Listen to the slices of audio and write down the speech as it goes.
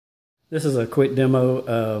This is a quick demo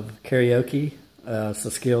of karaoke. It's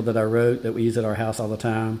a skill that I wrote that we use at our house all the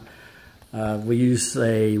time. We use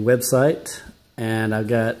a website, and I've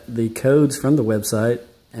got the codes from the website,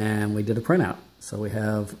 and we did a printout. So we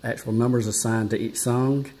have actual numbers assigned to each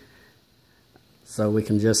song. So we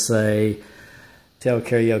can just say, tell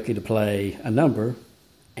karaoke to play a number,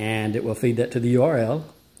 and it will feed that to the URL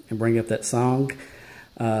and bring up that song.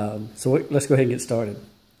 Let's go ahead and get started.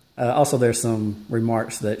 Also, there's some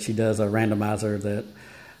remarks that she does, a randomizer that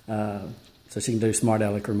so she can do smart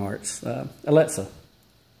aleck remarks. Alexa,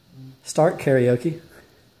 start karaoke.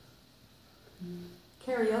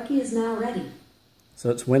 Karaoke is now ready.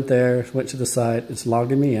 So it's went to the site, it's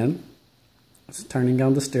logging me in. It's turning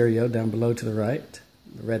on the stereo down below to the right.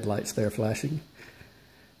 The red light's there flashing.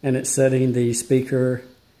 And it's setting the speaker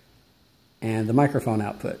and the microphone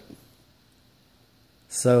output.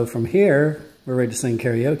 So from here, we're ready to sing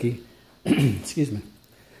karaoke. Excuse me.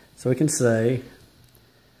 So we can say,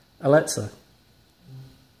 Alexa,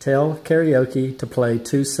 tell karaoke to play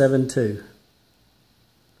 272.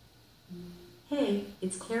 Hey,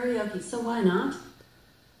 it's karaoke, so why not?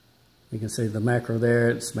 You can see the macro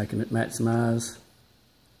there, it's making it maximize.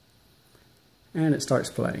 And it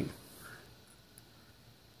starts playing.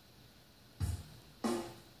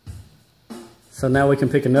 So now we can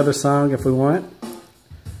pick another song if we want.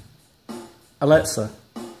 Alexa,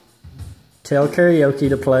 tell karaoke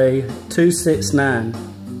to play 269.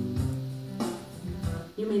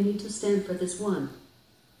 You may need to stand for this one.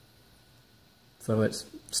 So it's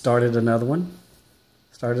started another one.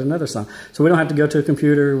 Started another song. So we don't have to go to a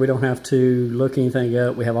computer. We don't have to look anything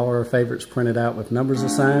up. We have all our favorites printed out with numbers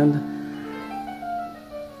assigned.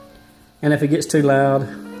 And if it gets too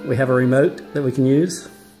loud, we have a remote that we can use.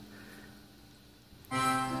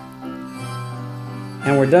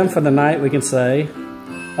 And we're done for the night. We can say,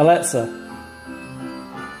 Alexa,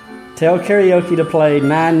 tell karaoke to play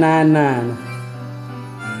 999.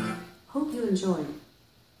 Hope you enjoyed.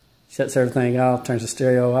 Shuts everything off, turns the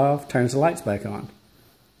stereo off, turns the lights back on.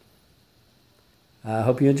 I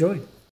hope you enjoyed.